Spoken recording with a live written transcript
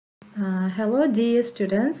Hello dear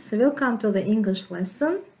students, welcome to the English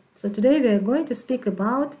lesson. So today we are going to speak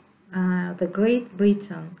about the Great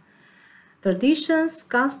Britain, traditions,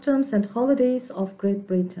 customs and holidays of Great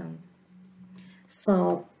Britain.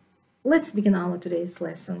 So let's begin our today's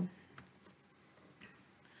lesson.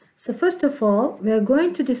 So first of all, we are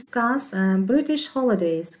going to discuss British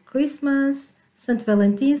holidays, Christmas, St.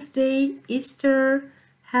 Valentine's Day, Easter,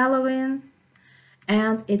 Halloween,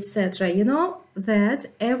 and etc. You know that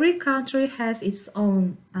every country has its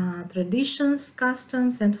own traditions,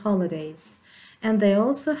 customs and holidays, and they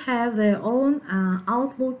also have their own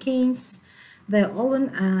outlookings, their own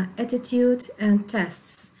attitude and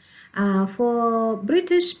tests. For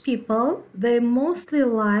British people, they mostly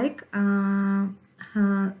like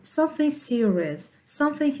something serious,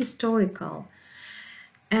 something historical.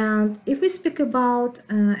 And if we speak about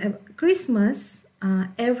Christmas,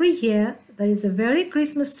 every year there is a very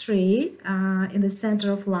Christmas tree in the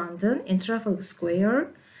center of London in Trafalgar Square,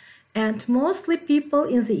 and mostly people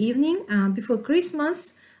in the evening before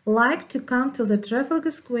Christmas like to come to the Trafalgar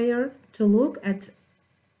Square to look at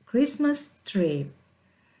Christmas tree.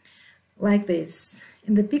 Like this.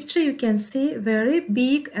 In the picture you can see very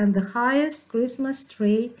big and the highest Christmas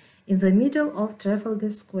tree in the middle of Trafalgar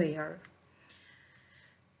Square.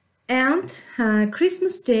 And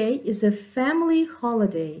Christmas Day is a family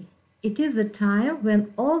holiday. It is a time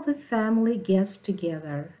when all the family gets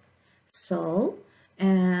together. So,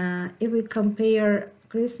 if we compare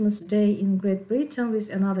Christmas Day in Great Britain with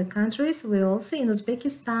another countries, we also in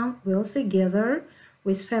Uzbekistan, we also gather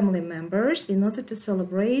with family members in order to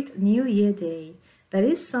celebrate New Year Day. There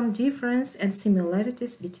is some difference and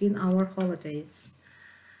similarities between our holidays.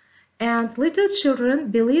 And little children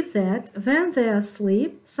believe that when they are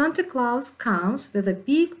asleep, Santa Claus comes with a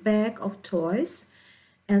big bag of toys,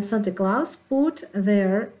 and Santa Claus put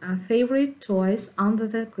their favorite toys under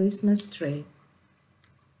the Christmas tree.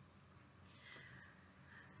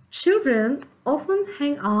 Children often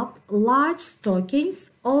hang up large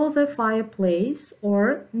stockings over the fireplace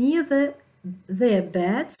or near their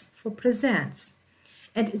beds for presents.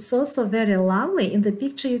 And it's also very lovely. In the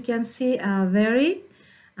picture you can see very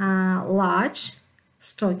large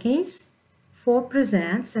stockings for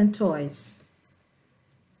presents and toys.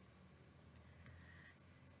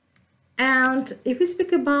 And if we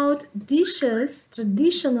speak about dishes,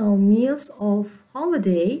 traditional meals of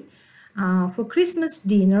holiday, for Christmas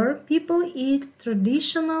dinner, people eat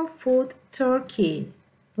traditional food, turkey,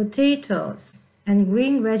 potatoes, and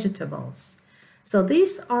green vegetables. So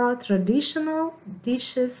these are traditional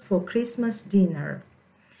dishes for Christmas dinner.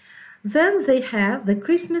 Then they have the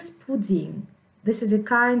Christmas pudding. This is a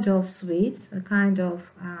kind of sweet, a kind of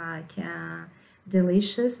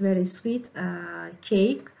delicious, very sweet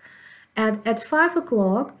cake. And at 5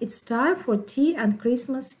 o'clock, it's time for tea and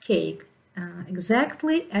Christmas cake,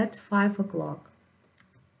 exactly at 5 o'clock.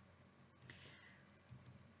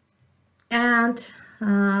 And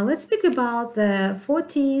let's speak about the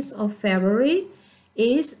 14th of February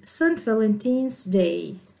is St. Valentine's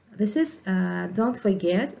Day. This is, don't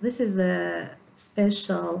forget, this is the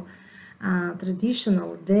special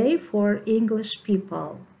traditional day for English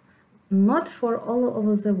people, not for all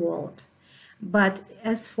over the world. But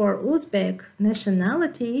as for Uzbek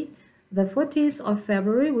nationality, the 14th of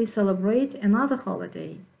February we celebrate another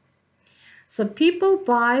holiday. So people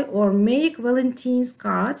buy or make Valentine's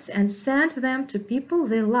cards and send them to people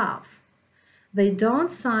they love. They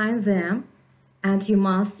don't sign them, and you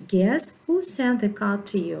must guess who sent the card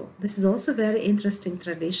to you. This is also a very interesting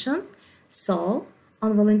tradition. So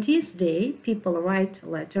on Valentine's Day, people write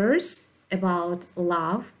letters about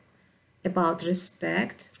love, about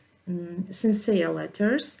respect, sincere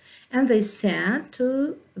letters, and they send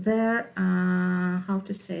to their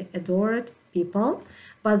adored people,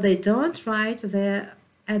 but they don't write their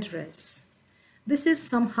address. This is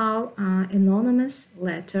somehow anonymous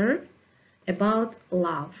letter about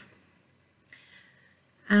love.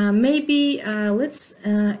 Maybe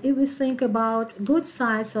if we think about good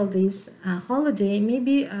sides of this holiday,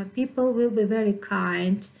 maybe people will be very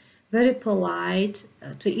kind, very polite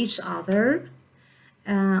to each other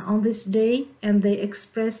on this day, and they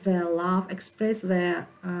express their love, express their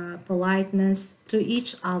politeness to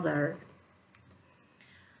each other.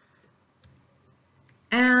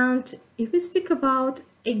 And if we speak about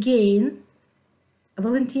again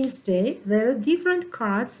Valentine's Day, there are different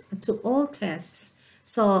cards to all tests.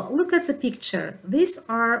 So look at the picture. These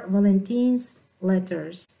are Valentine's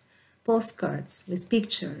letters, postcards with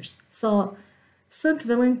pictures. So Saint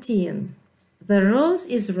Valentine, the rose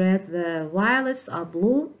is red, the violets are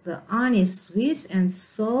blue, the honey is sweet, and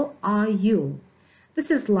so are you.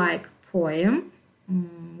 This is like poem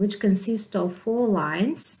which consists of 4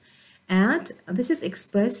 lines, and this is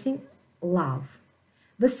expressing love.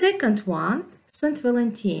 The second one, St.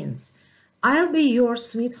 Valentine's. I'll be your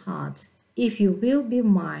sweetheart if you will be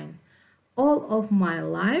mine. All of my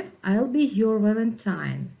life I'll be your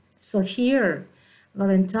Valentine. So here,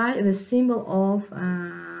 Valentine is a symbol of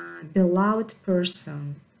beloved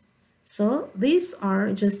person. So these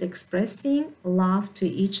are just expressing love to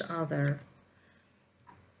each other.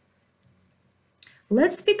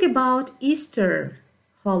 Let's speak about Easter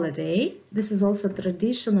holiday. This is also a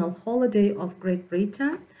traditional holiday of Great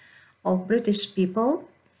Britain, of British people.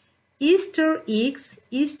 Easter eggs,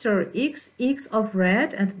 eggs of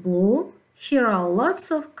red and blue. Here are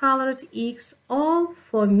lots of colored eggs, all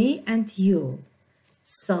for me and you.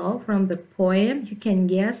 So from the poem you can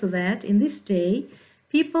guess that in this day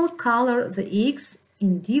people color the eggs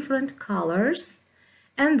in different colors,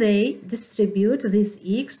 and they distribute these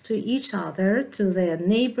eggs to each other, to their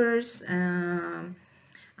neighbors,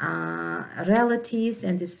 relatives,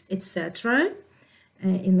 and etc.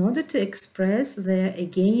 In order to express their,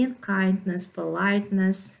 again, kindness,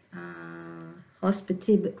 politeness,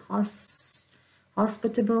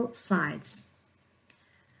 hospitable sides.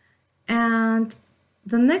 And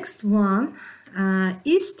the next one,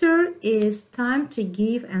 Easter is time to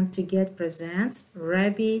give and to get presents,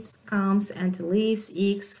 rabbits, comes and leaves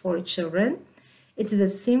eggs for children. It is a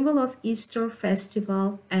symbol of Easter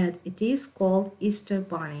festival, and it is called Easter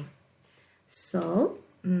Bunny. So,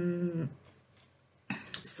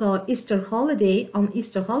 Easter holiday, on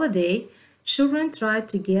Easter holiday, children try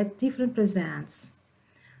to get different presents.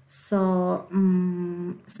 So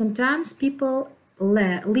sometimes people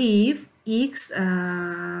leave eggs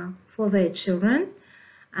for their children.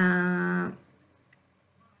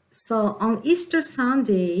 So on Easter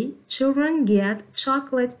Sunday, children get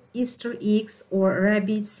chocolate Easter eggs or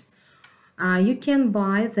rabbits. You can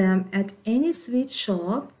buy them at any sweet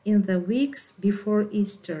shop in the weeks before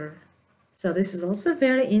Easter. So this is also a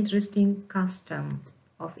very interesting custom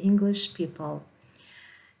of English people.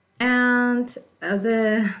 And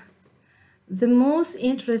the most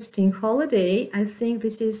interesting holiday, I think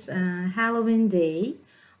this is Halloween Day.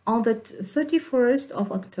 On the 31st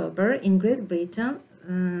of October in Great Britain,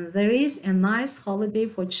 there is a nice holiday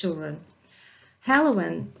for children.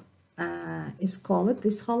 Halloween is called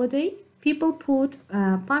this holiday. People put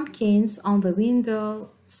pumpkins on the window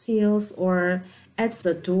sills or at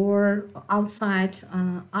the door outside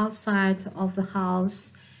of the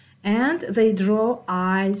house, and they draw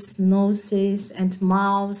eyes, noses and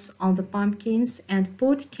mouths on the pumpkins and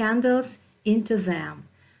put candles into them,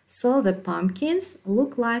 so the pumpkins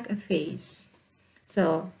look like a face.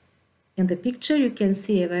 So in the picture you can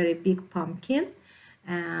see a very big pumpkin,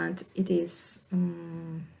 and it is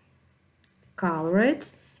colored,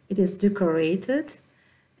 it is decorated,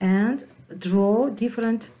 and draw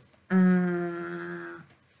different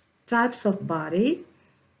types of body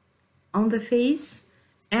on the face,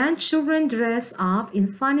 and children dress up in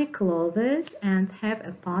funny clothes and have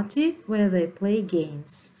a party where they play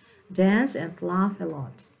games, dance and laugh a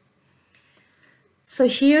lot. So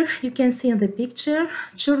here you can see in the picture,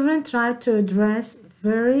 children try to dress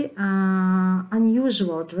very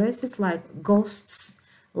unusual dresses like ghosts,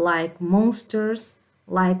 like monsters,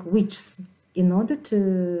 like witches, in order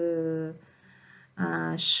to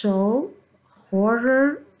show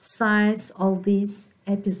horror sides of this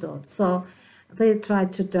episode. So they try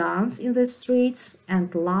to dance in the streets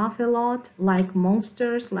and laugh a lot, like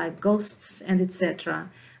monsters, like ghosts, and etc.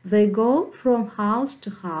 They go from house to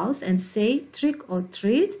house and say trick or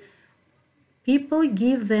treat. People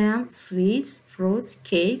give them sweets, fruits,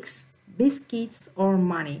 cakes, biscuits, or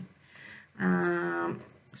money.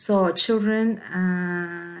 So children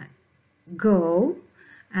go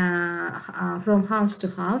from house to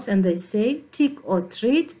house and they say trick or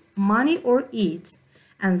treat, money or eat.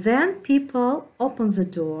 And then people open the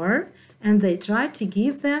door and they try to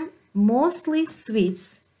give them mostly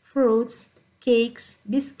sweets, fruits, cakes,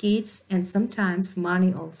 biscuits, and sometimes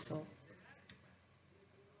money also.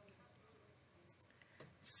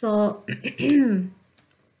 So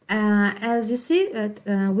as you see,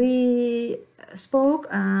 we spoke,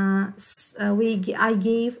 I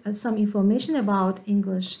gave some information about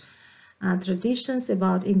English traditions,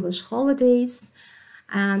 about English holidays.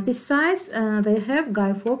 And besides, they have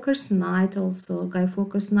Guy Fawkes Night also. Guy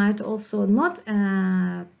Fawkes Night also, not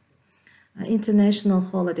international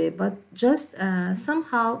holiday, but just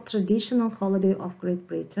somehow traditional holiday of Great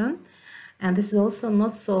Britain. And this is also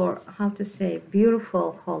not so, how to say,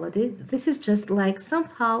 beautiful holiday. This is just like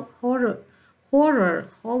somehow horror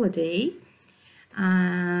holiday.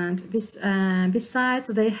 And besides,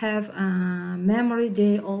 they have Memory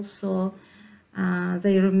Day also.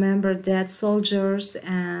 They remember dead soldiers,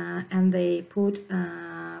 and they put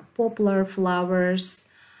poplar flowers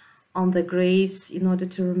on the graves in order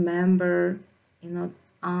to remember,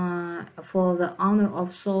 for the honor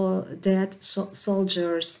of dead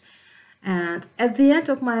soldiers. And at the end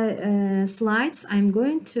of my slides, I'm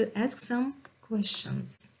going to ask some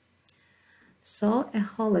questions. So, a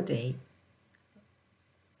holiday.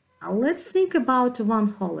 Let's think about one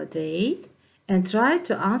holiday and try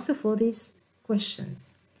to answer for these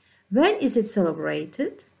questions. When is it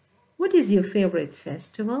celebrated? What is your favorite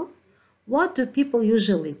festival? What do people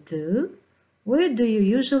usually do? Where do you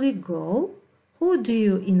usually go? Who do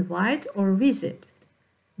you invite or visit?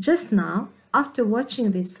 Just now, after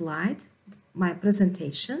watching this slide, my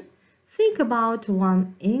presentation, think about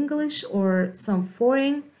one English or some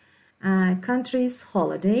foreign country's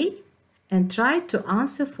holiday and try to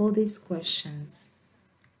answer for these questions.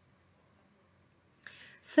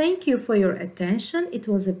 Thank you for your attention. It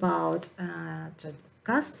was about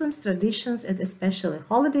customs, traditions, and especially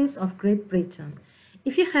holidays of Great Britain.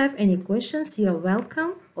 If you have any questions, you're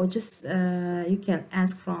welcome, or just you can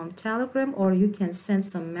ask from Telegram, or you can send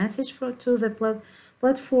some message to the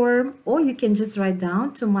platform, or you can just write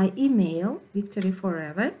down to my email, Victory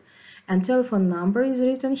Forever, and telephone number is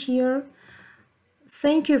written here.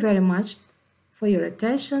 Thank you very much for your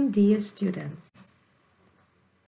attention, dear students.